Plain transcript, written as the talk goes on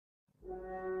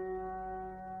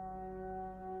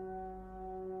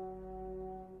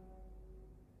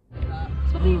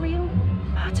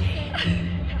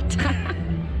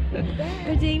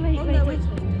Ready? Wait.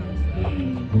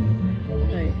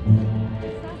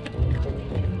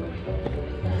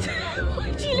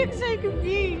 Why do you look so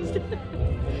confused?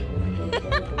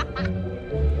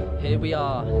 Here we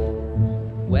are.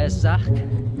 Where's Zach?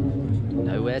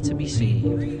 Nowhere to be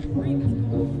seen.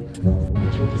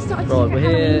 Right, we're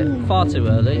here far too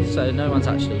early, so no one's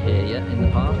actually here yet in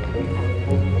the park.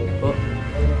 But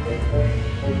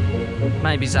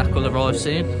maybe Zach will arrive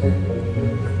soon.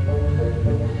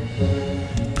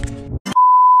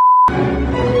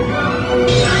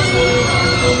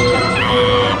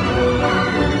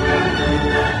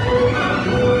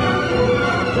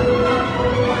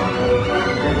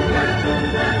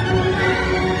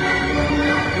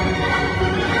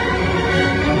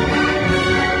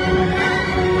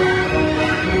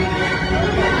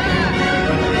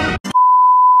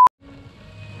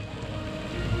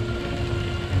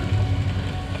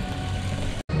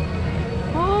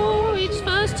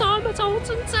 At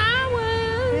Alton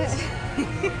Towers.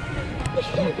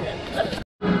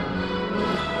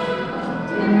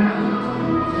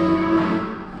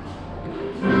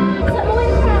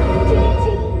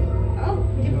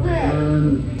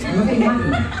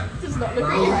 Does not look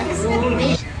impressed.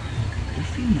 If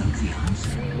you know the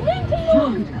answer.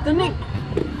 The link.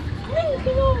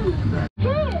 Linking on.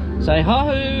 Say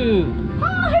ha-hoo!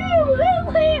 Ha-hoo!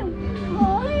 Hoo-hoo!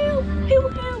 Ha-hoo!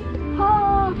 Hoo-hoo! Ha!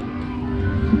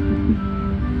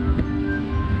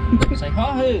 Say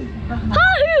ha-hoo!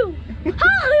 Ha-hoo!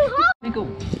 Ha-hoo! Pickle.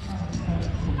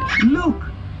 Look,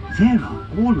 there are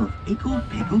all of Ickle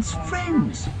Pickle's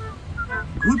friends.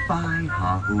 Goodbye,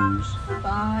 ha-hoos.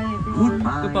 Bye, everyone.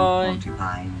 Goodbye, Goodbye.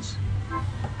 porcupines.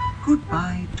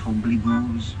 Goodbye,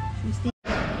 tombliboos.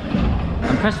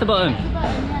 And press the button.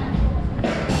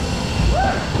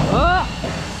 Oh!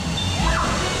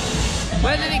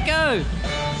 Where did it go?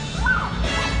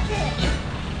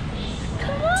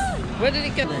 Come on! Where did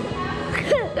it go?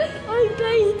 I'm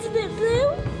going to the blue.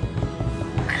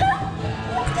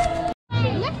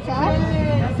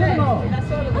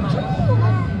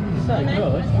 So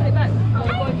good.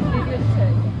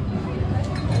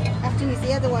 After use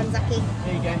the other one, Zaki.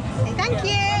 There you go. Thank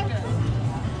you.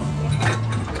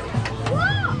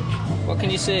 What can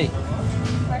you see?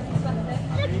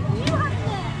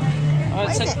 Oh,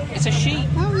 What is it? it's a sheep.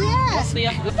 Oh yeah. What's the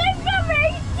Don't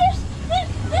worry,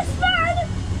 this fan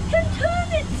can turn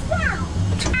its round.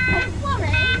 Don't worry.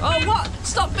 Oh, what?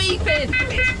 Stop beeping!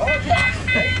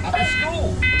 At the school.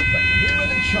 But here are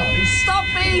the Charlies. Stop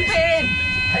beeping!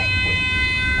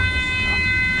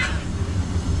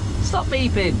 Stop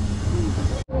beeping!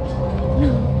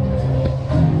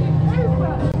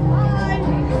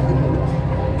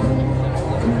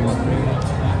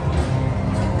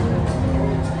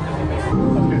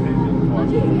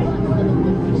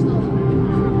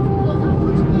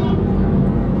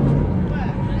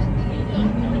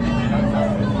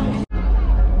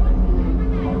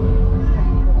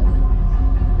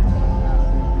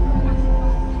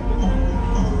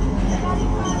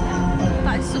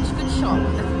 That is such a good shot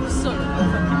with the sun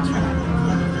over the track.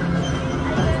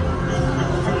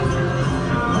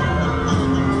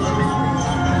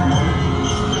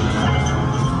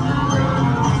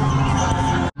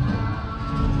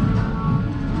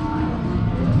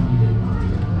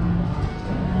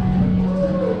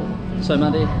 So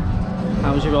Maddie,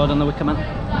 how was your ride on the Wicker Man?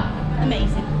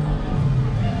 Amazing.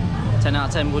 10 out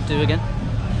of 10 would do again?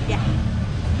 Yeah,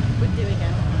 would do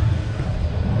again.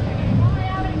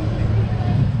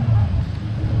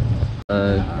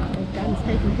 Dan's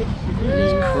taking pictures.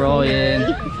 He's crying.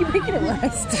 You're making it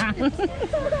worse, Dan.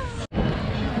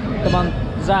 Come on,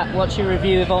 Zach, what's your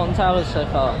review of Alton Towers so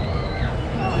far?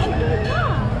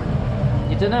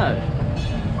 You don't know?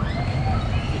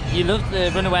 You loved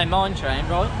the Runaway Mine Train,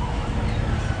 right?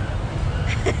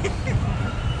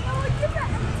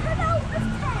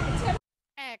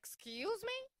 Excuse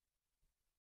me?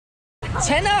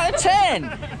 10 out of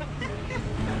 10!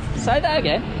 Say that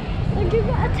again. I give it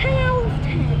a 10 out of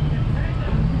 10.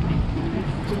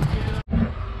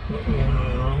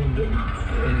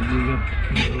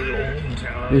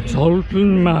 It's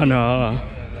Alton Manor.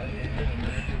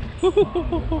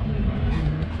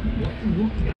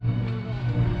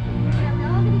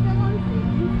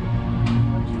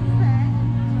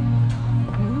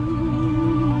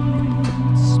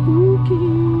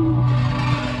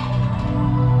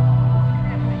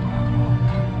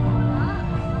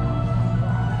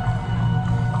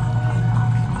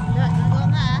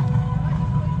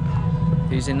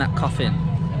 Who's in that coffin?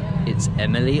 It's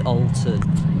Emily Alton.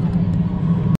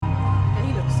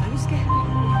 He looks so scary.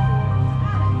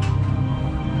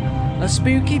 A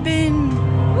spooky bin!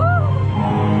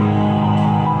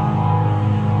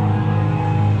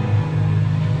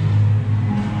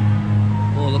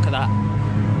 Look at that.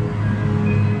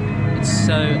 It's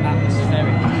so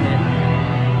atmospheric here.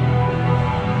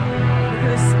 Look at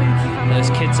the spooky family. Those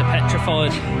kids are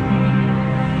petrified.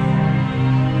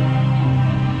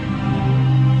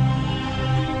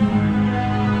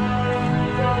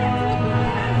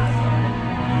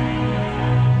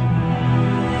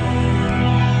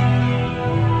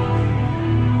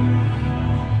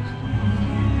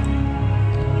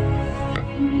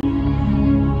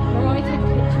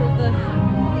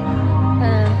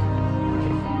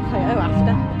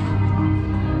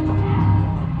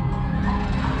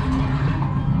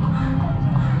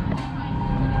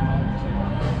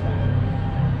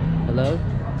 Hello?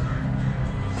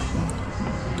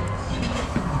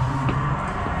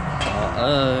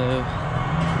 Uh-oh.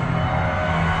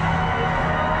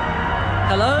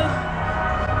 Hello?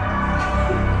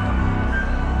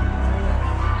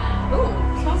 Oh,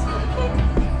 smells like a kid.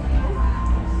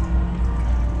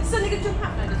 Is something going to jump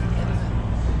out now, doesn't it?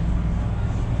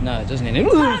 No, it doesn't.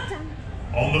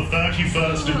 On the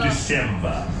 31st of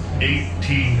December,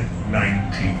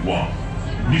 1891,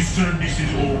 Mr. and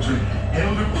Mrs. Alton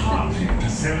held a party to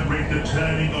celebrate the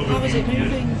turning of How a is it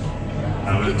moving?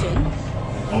 However,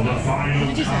 on the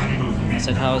final time of I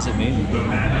said, how is it moving? the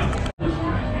manor,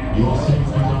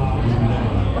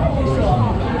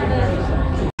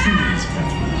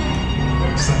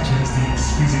 such as the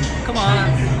exquisite Come on.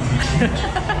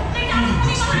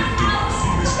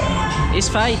 It's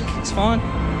fake. It's fine.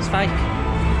 It's fake.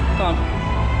 Come on.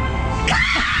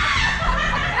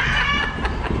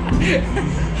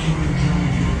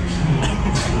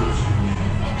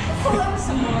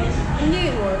 I knew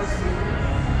it was.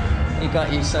 He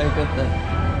got you so good then.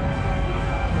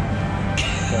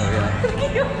 There we are. Look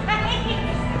at your face.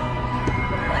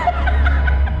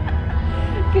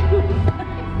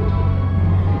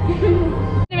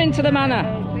 Into the manor.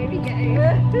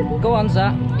 Go on,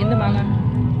 Zach. In the manor.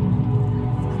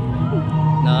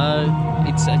 No,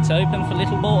 it's open for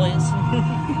little boys.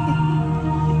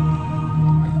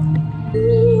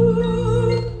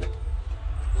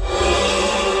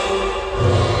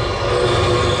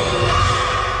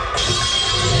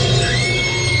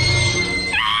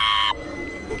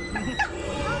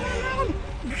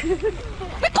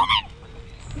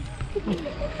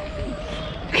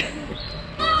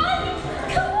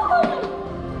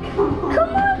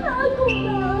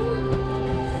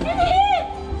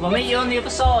 We'll meet you on the other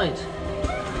side.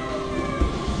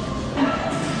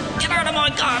 Get out of my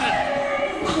garden!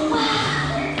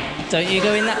 Don't you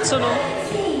go in that tunnel.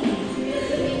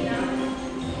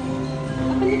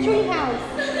 Up in the tree house.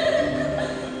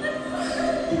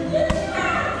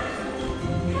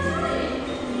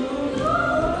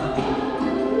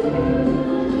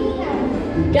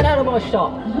 Get out of my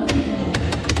shop.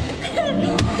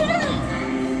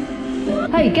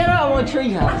 Hey, get out of my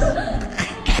treehouse.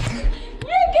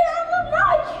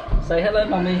 Say hello,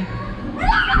 mummy.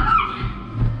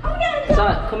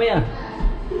 Zach, come here.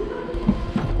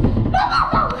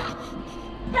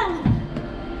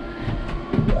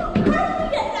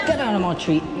 Get out of my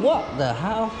tree. What the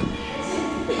hell?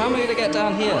 How am I going to get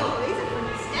down here?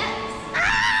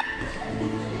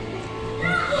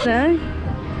 No.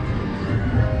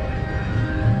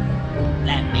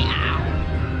 Let me out.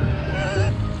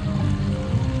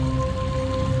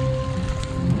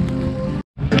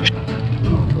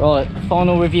 Right,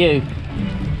 final review.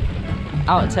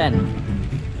 Out of 10.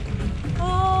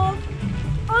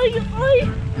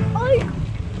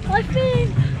 I think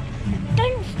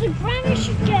thanks to Granny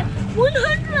should get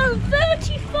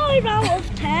 135 out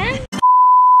of 10.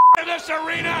 in this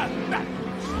arena.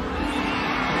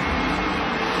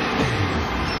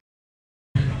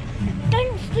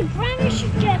 Thanks to Granny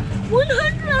should get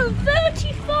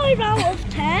 135 out of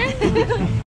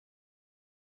 10.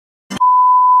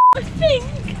 I think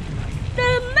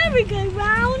the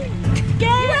merry-go-round gets...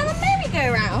 You went on the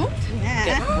merry-go-round?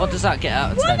 Yeah. What does that get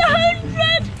out of 10?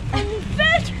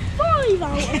 135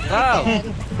 out of 10. Oh,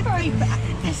 Very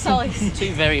precise.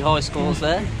 two very high scores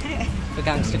there for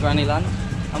Gangster Granny Land.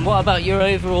 And what about your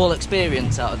overall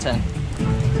experience out of 10?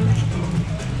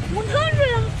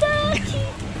 130.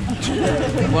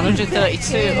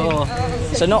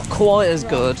 132, so not quite as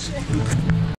good.